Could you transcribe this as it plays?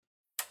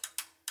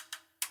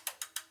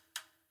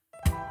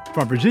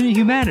From Virginia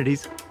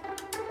Humanities,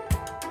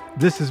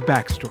 this is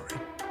Backstory.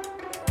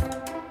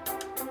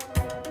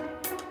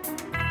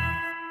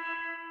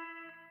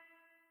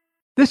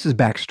 This is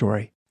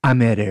Backstory. I'm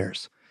Ed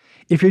Ayers.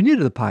 If you're new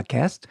to the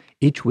podcast,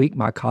 each week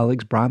my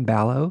colleagues Brian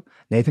Ballow,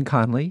 Nathan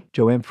Conley,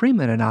 Joanne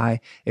Freeman, and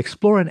I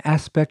explore an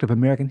aspect of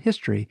American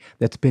history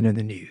that's been in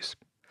the news.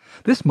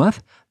 This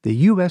month, the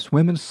U.S.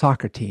 women's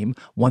soccer team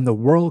won the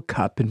World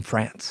Cup in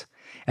France.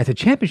 At the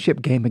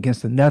championship game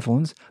against the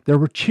Netherlands, there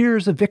were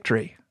cheers of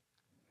victory.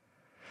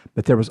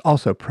 But there was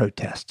also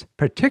protest,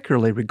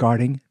 particularly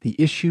regarding the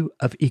issue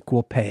of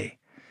equal pay.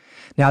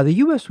 Now, the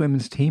U.S.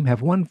 women's team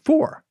have won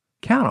four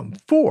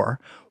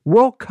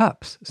World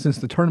Cups since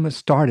the tournament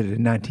started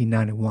in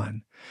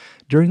 1991.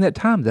 During that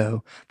time,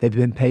 though, they've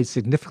been paid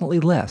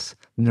significantly less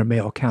than their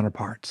male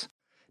counterparts.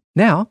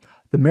 Now,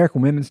 the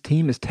American women's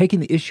team is taking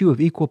the issue of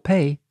equal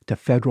pay to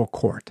federal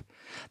court.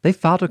 They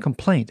filed a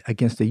complaint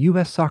against the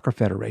U.S. Soccer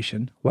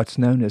Federation, what's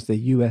known as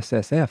the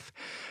USSF,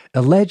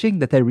 alleging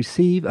that they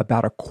receive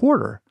about a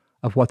quarter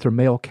of what their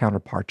male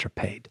counterparts are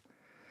paid.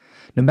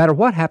 No matter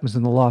what happens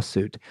in the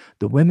lawsuit,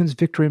 the women's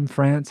victory in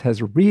France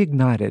has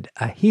reignited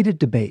a heated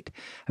debate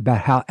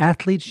about how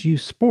athletes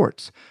use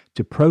sports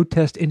to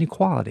protest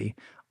inequality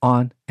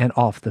on and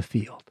off the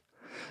field.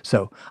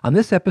 So, on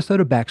this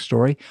episode of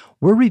Backstory,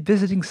 we're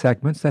revisiting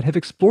segments that have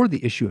explored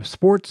the issue of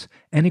sports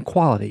and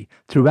equality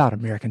throughout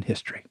American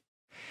history.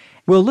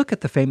 We'll look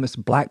at the famous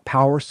Black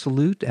Power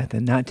salute at the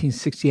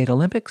 1968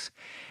 Olympics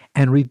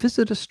and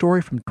revisit a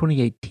story from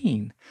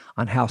 2018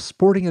 on how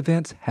sporting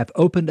events have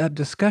opened up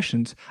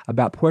discussions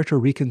about Puerto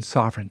Rican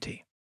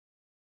sovereignty.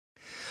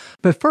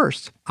 But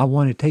first, I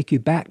want to take you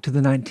back to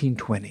the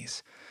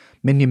 1920s.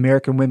 Many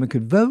American women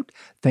could vote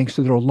thanks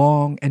to their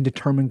long and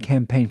determined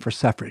campaign for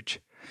suffrage.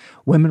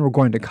 Women were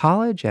going to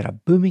college, and a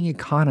booming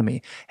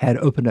economy had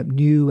opened up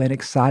new and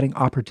exciting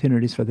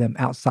opportunities for them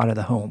outside of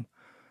the home.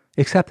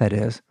 Except, that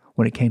is,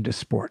 when it came to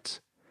sports.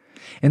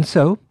 And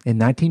so, in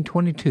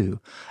 1922,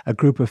 a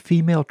group of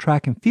female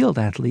track and field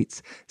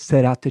athletes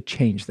set out to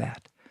change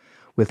that.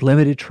 With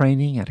limited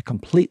training and a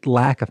complete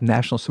lack of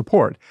national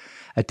support,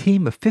 a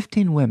team of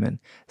 15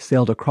 women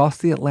sailed across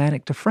the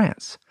Atlantic to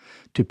France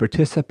to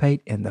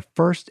participate in the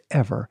first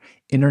ever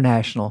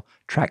international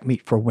track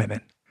meet for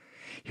women.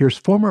 Here's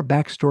former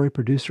Backstory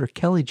producer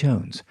Kelly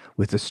Jones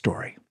with the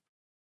story.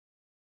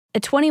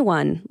 At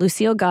 21,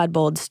 Lucille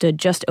Godbold stood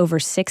just over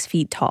 6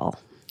 feet tall.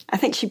 I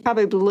think she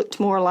probably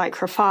looked more like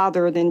her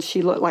father than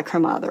she looked like her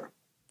mother.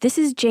 This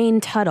is Jane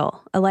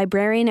Tuttle, a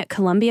librarian at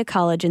Columbia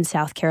College in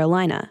South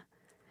Carolina.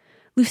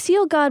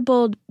 Lucille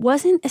Godbold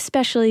wasn't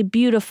especially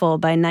beautiful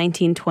by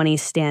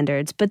 1920s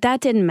standards, but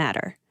that didn't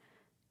matter.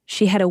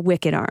 She had a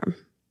wicked arm.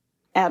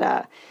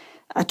 At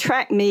a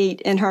track meet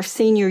in her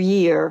senior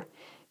year,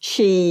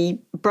 she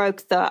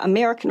broke the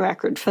American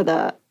record for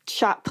the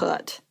shot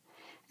put.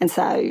 And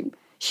so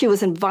she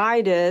was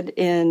invited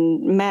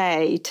in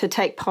May to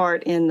take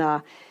part in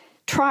the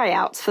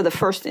tryouts for the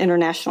first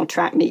international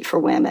track meet for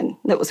women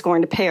that was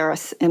going to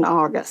Paris in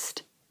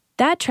August.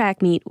 That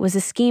track meet was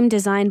a scheme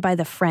designed by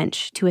the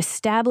French to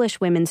establish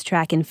women's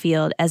track and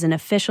field as an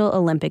official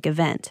Olympic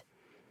event.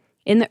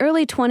 In the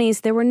early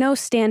 20s, there were no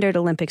standard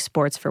Olympic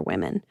sports for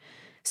women.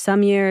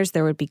 Some years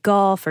there would be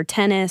golf or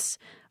tennis.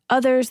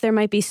 Others, there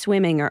might be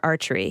swimming or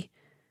archery.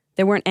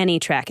 There weren't any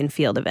track and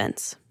field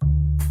events.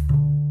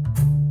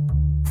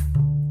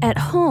 At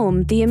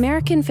home, the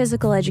American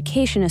Physical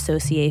Education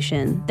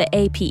Association, the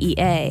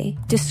APEA,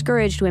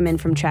 discouraged women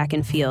from track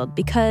and field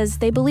because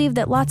they believed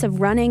that lots of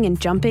running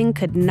and jumping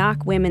could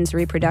knock women's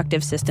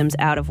reproductive systems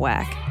out of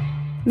whack,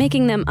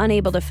 making them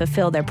unable to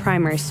fulfill their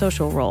primary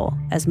social role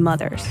as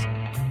mothers.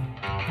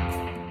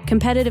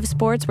 Competitive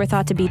sports were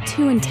thought to be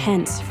too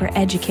intense for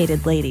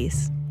educated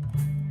ladies.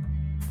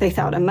 They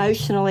thought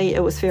emotionally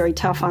it was very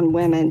tough on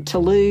women to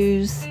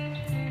lose.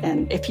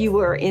 And if you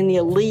were in the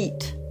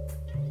elite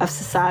of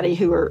society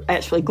who were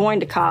actually going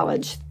to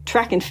college,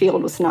 track and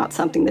field was not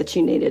something that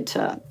you needed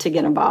to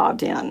get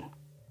involved in.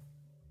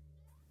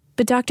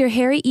 But Dr.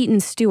 Harry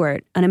Eaton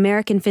Stewart, an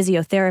American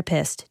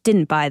physiotherapist,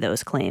 didn't buy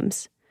those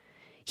claims.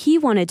 He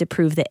wanted to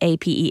prove the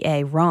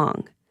APEA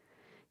wrong.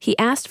 He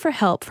asked for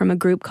help from a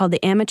group called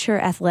the Amateur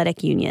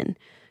Athletic Union,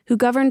 who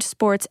governed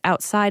sports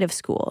outside of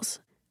schools,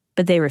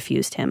 but they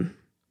refused him.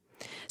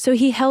 So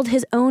he held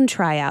his own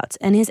tryouts,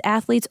 and his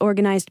athletes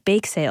organized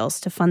bake sales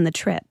to fund the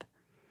trip.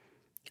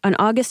 On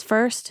August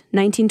 1st,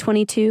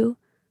 1922,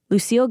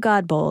 Lucille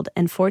Godbold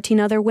and 14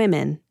 other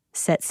women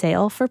set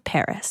sail for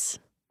Paris.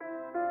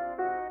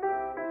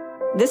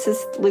 This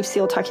is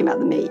Lucille talking about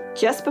the meet.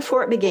 Just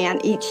before it began,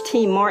 each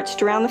team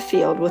marched around the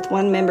field with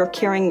one member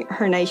carrying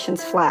her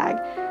nation's flag.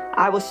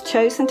 I was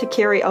chosen to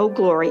carry Old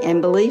Glory,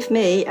 and believe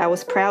me, I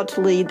was proud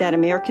to lead that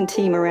American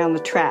team around the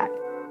track.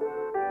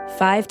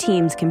 5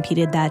 teams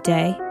competed that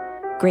day: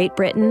 Great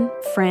Britain,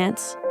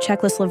 France,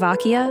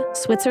 Czechoslovakia,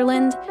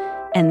 Switzerland,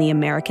 and the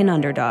American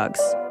underdogs.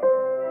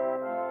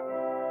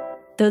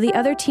 Though the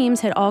other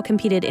teams had all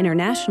competed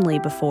internationally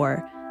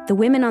before, the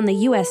women on the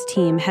U.S.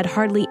 team had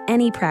hardly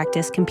any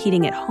practice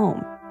competing at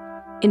home.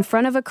 In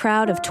front of a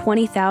crowd of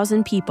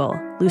 20,000 people,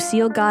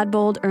 Lucille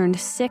Godbold earned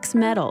 6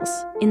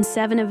 medals in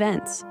 7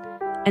 events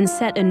and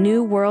set a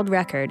new world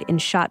record in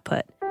shot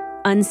put,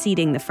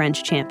 unseating the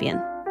French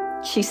champion.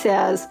 She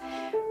says,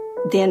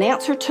 "The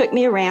announcer took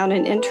me around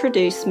and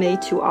introduced me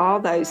to all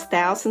those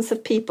thousands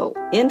of people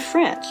in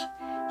French.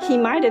 He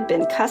might have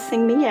been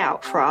cussing me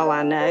out for all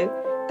I know,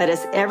 but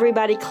as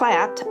everybody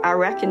clapped, I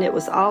reckon it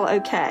was all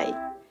okay.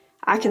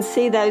 I can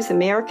see those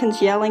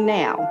Americans yelling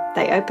now.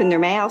 They opened their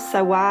mouths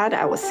so wide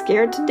I was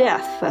scared to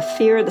death for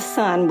fear the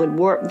sun would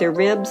warp their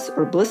ribs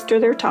or blister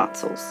their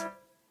tonsils."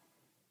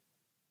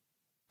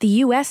 The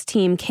U.S.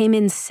 team came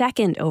in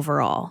second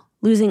overall,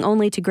 losing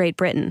only to Great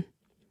Britain.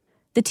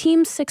 The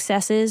team's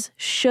successes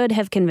should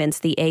have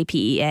convinced the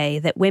APEA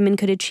that women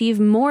could achieve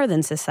more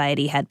than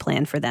society had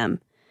planned for them,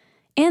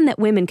 and that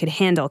women could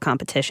handle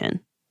competition.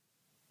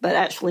 But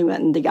actually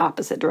went in the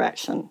opposite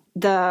direction.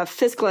 The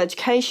physical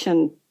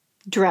education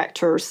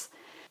directors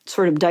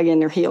sort of dug in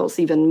their heels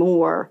even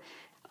more.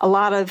 A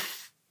lot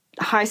of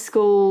high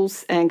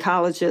schools and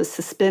colleges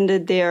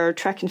suspended their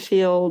track and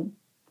field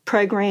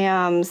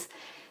programs,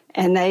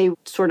 and they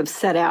sort of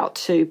set out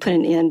to put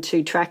an end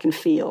to track and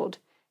field.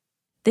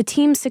 The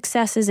team's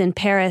successes in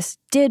Paris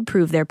did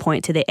prove their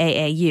point to the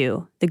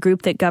AAU, the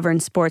group that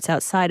governs sports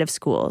outside of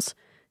schools,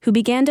 who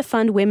began to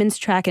fund women's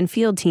track and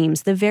field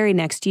teams the very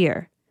next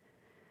year.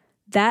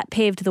 That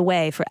paved the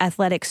way for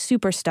athletic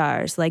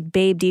superstars like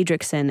Babe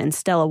Diedrichson and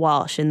Stella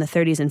Walsh in the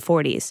 30s and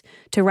 40s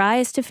to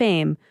rise to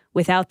fame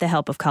without the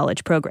help of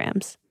college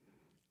programs.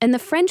 And the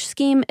French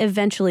scheme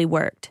eventually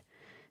worked.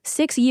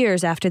 6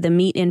 years after the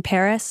meet in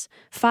Paris,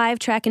 5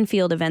 track and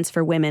field events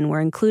for women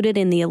were included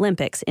in the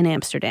Olympics in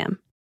Amsterdam.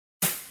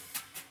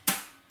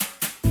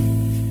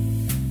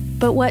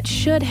 But what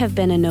should have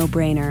been a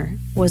no-brainer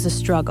was a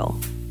struggle.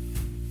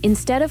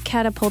 Instead of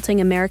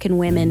catapulting American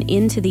women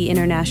into the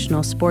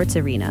international sports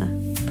arena,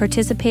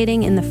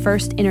 participating in the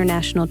first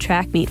international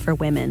track meet for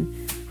women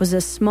was a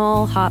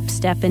small hop,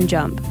 step, and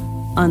jump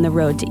on the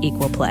road to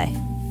equal play.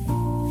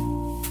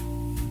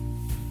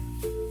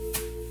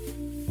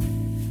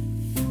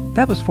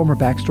 That was former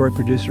Backstory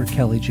producer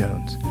Kelly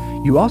Jones.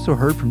 You also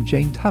heard from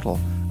Jane Tuttle,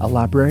 a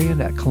librarian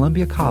at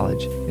Columbia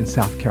College in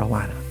South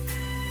Carolina.